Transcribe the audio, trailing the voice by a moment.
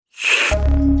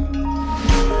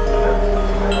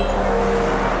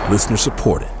Listener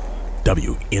supported.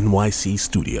 WNYC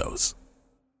Studios.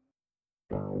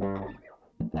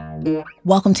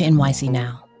 Welcome to NYC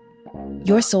Now,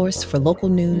 your source for local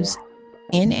news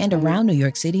in and around New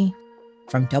York City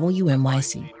from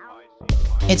WNYC.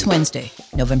 It's Wednesday,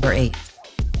 November 8th.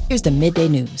 Here's the Midday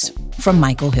News from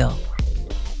Michael Hill.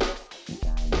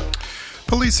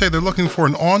 Police say they're looking for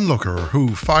an onlooker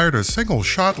who fired a single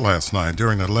shot last night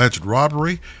during an alleged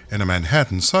robbery in a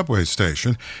Manhattan subway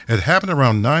station. It happened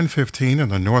around 9:15 on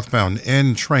the northbound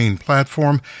N train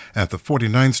platform at the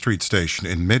 49th Street station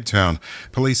in Midtown.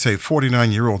 Police say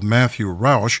 49-year-old Matthew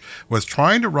Rausch was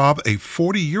trying to rob a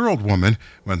 40-year-old woman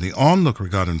when the onlooker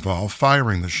got involved,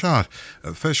 firing the shot.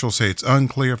 Officials say it's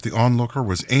unclear if the onlooker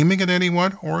was aiming at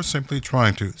anyone or simply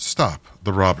trying to stop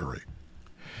the robbery.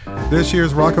 This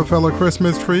year's Rockefeller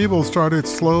Christmas tree will start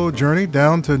its slow journey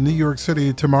down to New York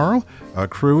City tomorrow. A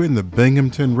crew in the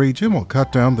Binghamton region will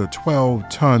cut down the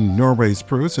 12-ton Norway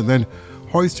spruce and then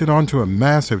hoist it onto a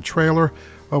massive trailer.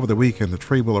 Over the weekend, the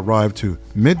tree will arrive to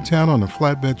Midtown on a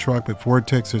flatbed truck before it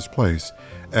takes its place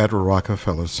at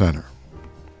Rockefeller Center.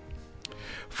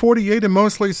 48 and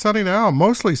mostly sunny now.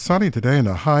 Mostly sunny today and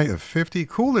a high of 50.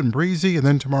 Cool and breezy, and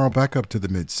then tomorrow back up to the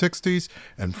mid-60s,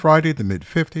 and Friday the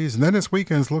mid-50s. And then this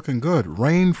weekend's looking good.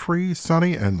 Rain-free,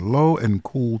 sunny, and low and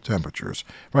cool temperatures.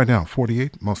 Right now,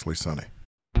 48, mostly sunny.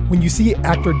 When you see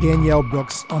actor Danielle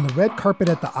Brooks on the red carpet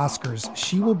at the Oscars,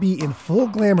 she will be in full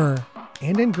glamour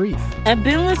and in grief. I've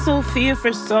been with Sophia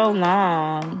for so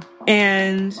long.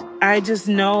 And I just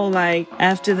know,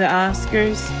 after the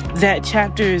Oscars, that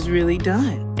chapter is really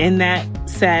done. And that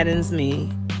saddens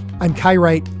me. I'm Kai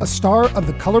Wright. A star of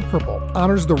The Color Purple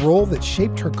honors the role that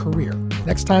shaped her career.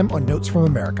 Next time on Notes from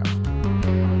America.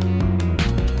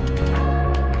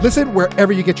 Listen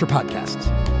wherever you get your podcasts.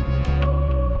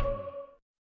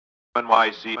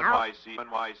 NYC.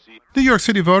 New York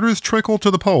City voters trickled to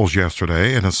the polls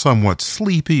yesterday in a somewhat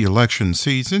sleepy election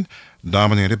season,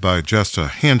 dominated by just a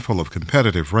handful of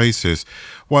competitive races.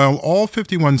 While all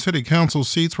 51 city council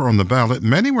seats were on the ballot,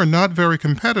 many were not very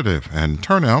competitive, and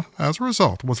turnout, as a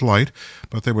result, was light.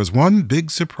 But there was one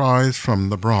big surprise from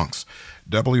the Bronx.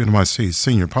 WNYC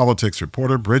senior politics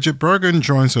reporter Brigid Bergin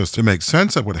joins us to make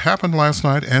sense of what happened last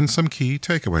night and some key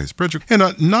takeaways. Brigid, in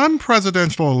a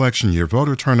non-presidential election year,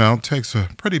 voter turnout takes a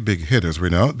pretty big hit, as we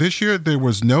know. This year, there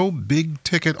was no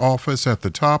big-ticket office at the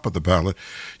top of the ballot.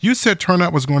 You said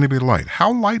turnout was going to be light.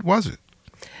 How light was it?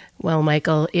 Well,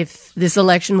 Michael, if this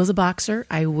election was a boxer,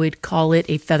 I would call it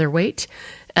a featherweight.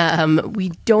 We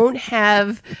don't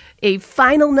have a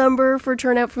final number for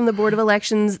turnout from the Board of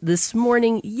Elections this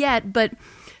morning yet, but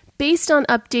based on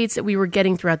updates that we were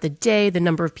getting throughout the day, the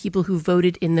number of people who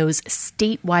voted in those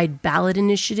statewide ballot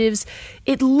initiatives,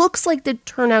 it looks like the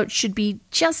turnout should be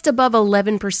just above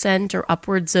 11% or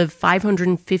upwards of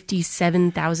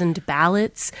 557,000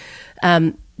 ballots.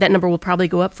 That number will probably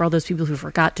go up for all those people who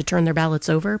forgot to turn their ballots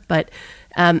over. But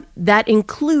that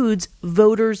includes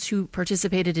voters who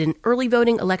participated in early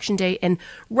voting election day and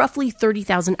roughly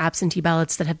 30,000 absentee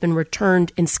ballots that have been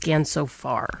returned and scanned so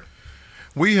far.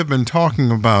 We have been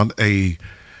talking about a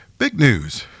big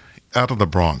news out of the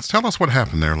Bronx. Tell us what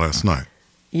happened there last night.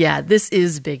 Yeah, this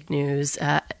is big news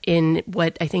in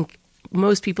what I think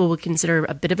most people would consider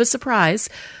a bit of a surprise.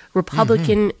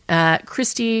 Republican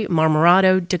Christy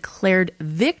Marmorato declared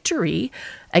victory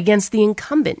against the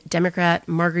incumbent Democrat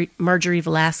Marjorie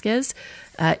Velasquez.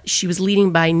 She was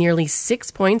leading by nearly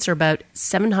 6 points, or about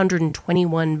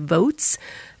 721 votes.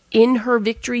 In her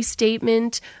victory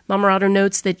statement, Marmorato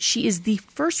notes that she is the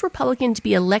first Republican to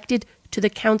be elected to the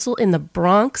council in the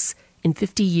Bronx in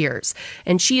 50 years.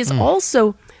 And she is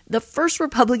also the first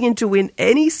Republican to win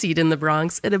any seat in the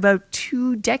Bronx in about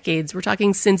 2 decades. We're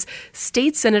talking since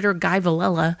State Senator Guy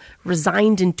Villela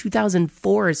resigned in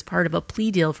 2004 as part of a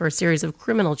plea deal for a series of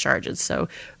criminal charges. So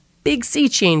big sea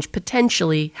change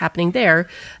potentially happening there.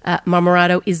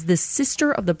 Marmorato is the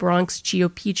sister of the Bronx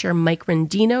GOP chair Mike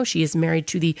Rendino. She is married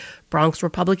to the Bronx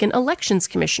Republican Elections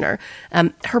Commissioner.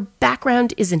 Her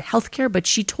background is in healthcare, but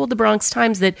she told the Bronx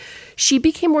Times that she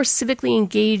became more civically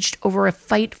engaged over a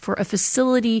fight for a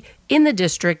facility in the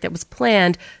district that was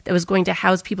planned that was going to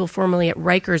house people formerly at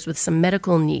Rikers with some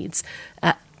medical needs.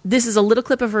 This is a little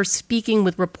clip of her speaking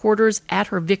with reporters at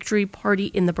her victory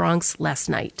party in the Bronx last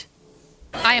night.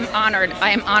 I am honored.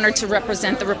 I am honored to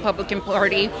represent the Republican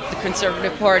Party, the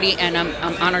Conservative Party, and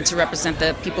I'm honored to represent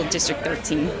the people of District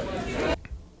 13.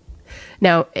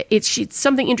 Now, it's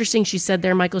something interesting she said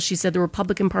there, Michael. She said the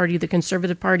Republican Party, the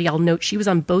Conservative Party. I'll note she was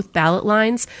on both ballot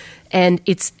lines, and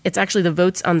it's actually the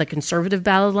votes on the Conservative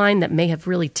ballot line that may have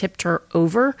really tipped her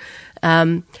over.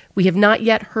 We have not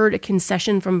yet heard a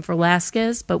concession from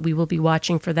Velasquez, but we will be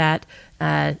watching for that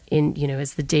as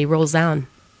the day rolls on.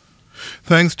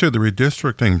 Thanks to the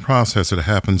redistricting process that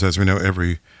happens, as we know,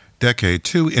 every decade,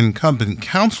 two incumbent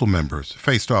council members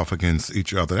faced off against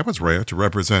each other. That was rare to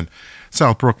represent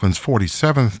South Brooklyn's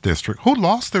 47th district. Who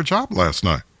lost their job last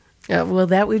night? Well,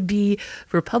 that would be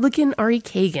Republican Ari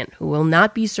Kagan, who will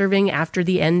not be serving after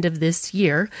the end of this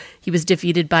year. He was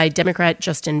defeated by Democrat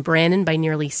Justin Brannan by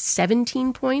nearly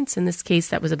 17 points. In this case,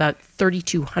 that was about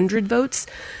 3,200 votes.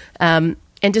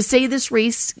 And to say this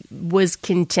race was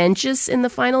contentious in the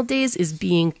final days is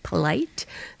being polite.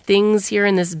 Things here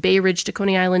in this Bay Ridge to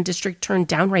Coney Island district turned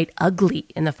downright ugly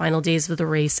in the final days of the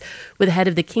race, with the head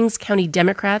of the Kings County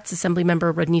Democrats,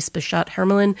 Assemblymember Rodneyce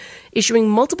Bachat-Hermelin, issuing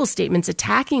multiple statements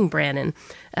attacking Brannan,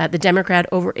 the Democrat,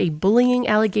 over a bullying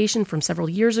allegation from several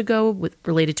years ago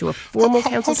related to a former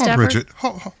council staffer.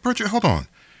 Brigid, hold on.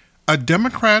 A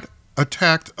Democrat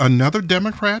attacked another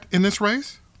Democrat in this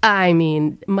race? I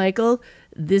mean, Michael,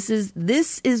 this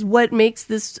is what makes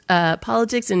this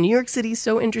politics in New York City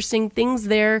so interesting. Things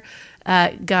there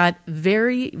got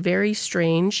very, very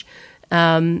strange.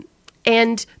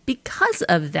 And because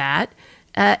of that,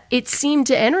 it seemed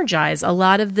to energize a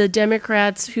lot of the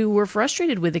Democrats who were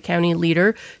frustrated with the county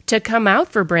leader to come out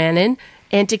for Brannan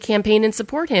and to campaign and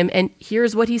support him. And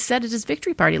here's what he said at his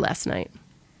victory party last night.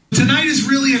 Tonight is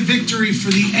really a victory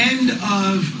for the end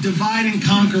of divide and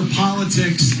conquer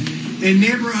politics in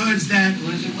neighborhoods that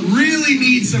really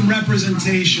need some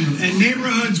representation, and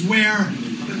neighborhoods where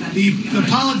the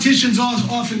politicians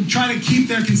often try to keep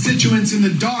their constituents in the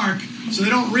dark so they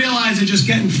don't realize they're just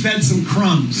getting fed some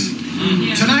crumbs.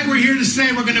 Tonight we're here to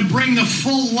say we're going to bring the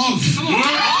full loaf.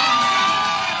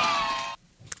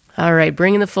 All right,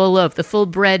 bringing the full loaf, the full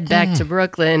bread back to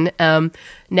Brooklyn.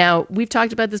 Now, we've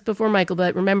talked about this before, Michael,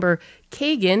 but remember,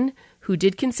 Kagan, who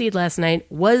did concede last night,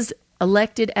 was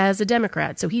elected as a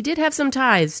Democrat. So he did have some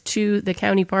ties to the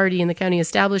county party and the county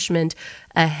establishment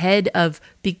ahead of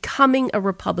becoming a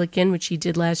Republican, which he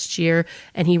did last year,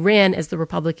 and he ran as the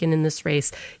Republican in this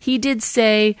race. He did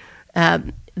say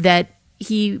that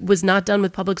he was not done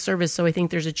with public service, so I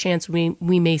think there's a chance we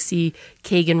may see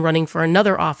Kagan running for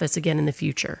another office again in the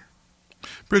future.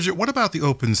 Brigid, what about the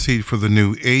open seat for the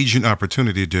new Asian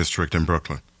Opportunity District in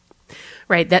Brooklyn?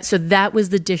 Right. That was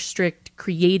the district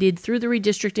created through the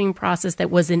redistricting process that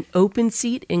was an open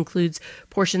seat, includes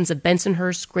portions of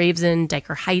Bensonhurst, Gravesend,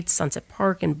 Dyker Heights, Sunset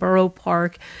Park, and Borough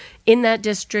Park. In that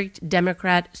district,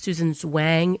 Democrat Susan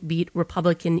Zhuang beat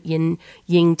Republican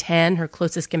Ying Tan, her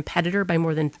closest competitor, by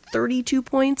more than 32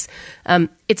 points.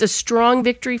 It's a strong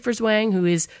victory for Zhuang, who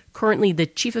is currently the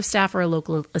chief of staff for a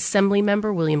local assembly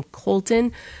member, William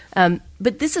Colton.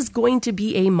 But this is going to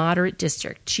be a moderate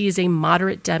district. She is a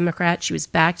moderate Democrat. She was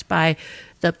backed by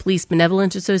the Police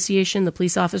Benevolent Association, the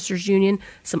Police Officers Union,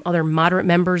 some other moderate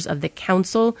members of the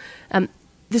council.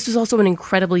 This was also an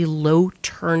incredibly low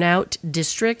turnout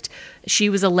district. She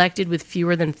was elected with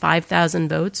fewer than 5,000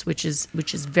 votes, which is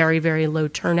very, very low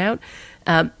turnout.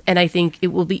 And I think it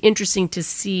will be interesting to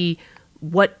see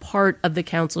what part of the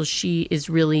council she is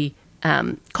really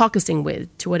caucusing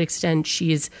with, to what extent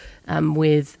she is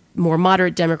with more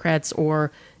moderate Democrats,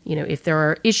 or if there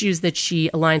are issues that she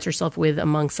aligns herself with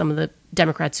among some of the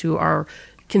Democrats who are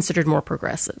considered more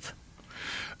progressive.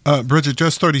 Brigid,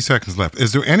 just 30 seconds left.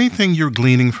 Is there anything you're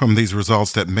gleaning from these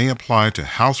results that may apply to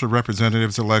House of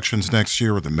Representatives elections next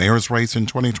year or the mayor's race in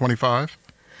 2025?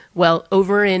 Well,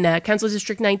 over in Council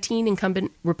District 19,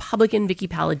 incumbent Republican Vicky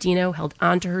Palladino held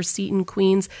on to her seat in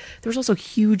Queens. There was also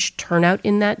huge turnout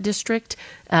in that district.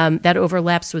 That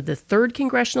overlaps with the 3rd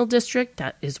Congressional District.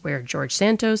 That is where George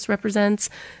Santos represents.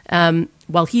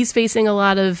 While he's facing a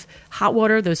lot of hot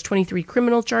water, those 23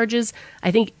 criminal charges,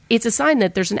 I think it's a sign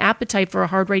that there's an appetite for a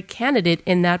hard-right candidate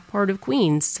in that part of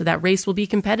Queens, so that race will be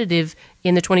competitive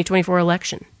in the 2024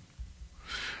 election.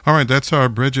 All right, that's our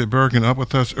Brigid Bergin up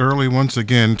with us early once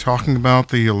again, talking about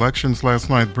the elections last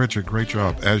night. Brigid, great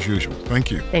job, as usual.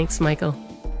 Thank you. Thanks, Michael.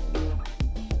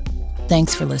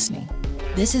 Thanks for listening.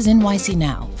 This is NYC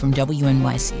Now from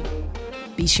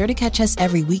WNYC. Be sure to catch us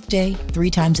every weekday, 3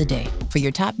 times a day, for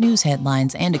your top news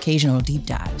headlines and occasional deep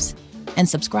dives. And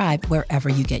subscribe wherever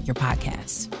you get your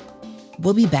podcasts.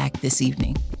 We'll be back this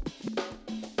evening.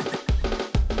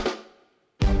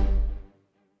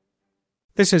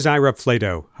 This is Ira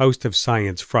Flato, host of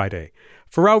Science Friday.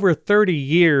 For over 30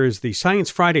 years, the Science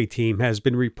Friday team has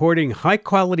been reporting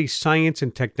high-quality science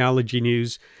and technology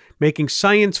news, making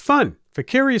science fun for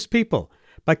curious people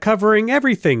by covering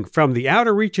everything from the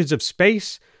outer reaches of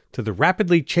space to the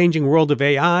rapidly changing world of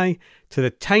AI to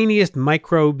the tiniest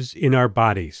microbes in our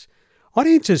bodies.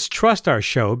 Audiences trust our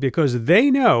show because they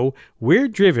know we're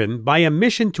driven by a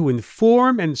mission to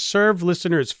inform and serve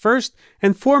listeners first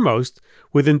and foremost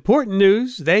with important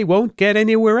news they won't get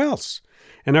anywhere else.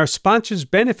 And our sponsors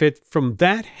benefit from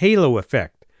that halo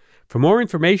effect. For more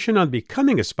information on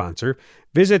becoming a sponsor,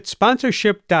 visit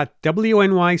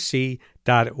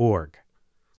sponsorship.wnyc.org.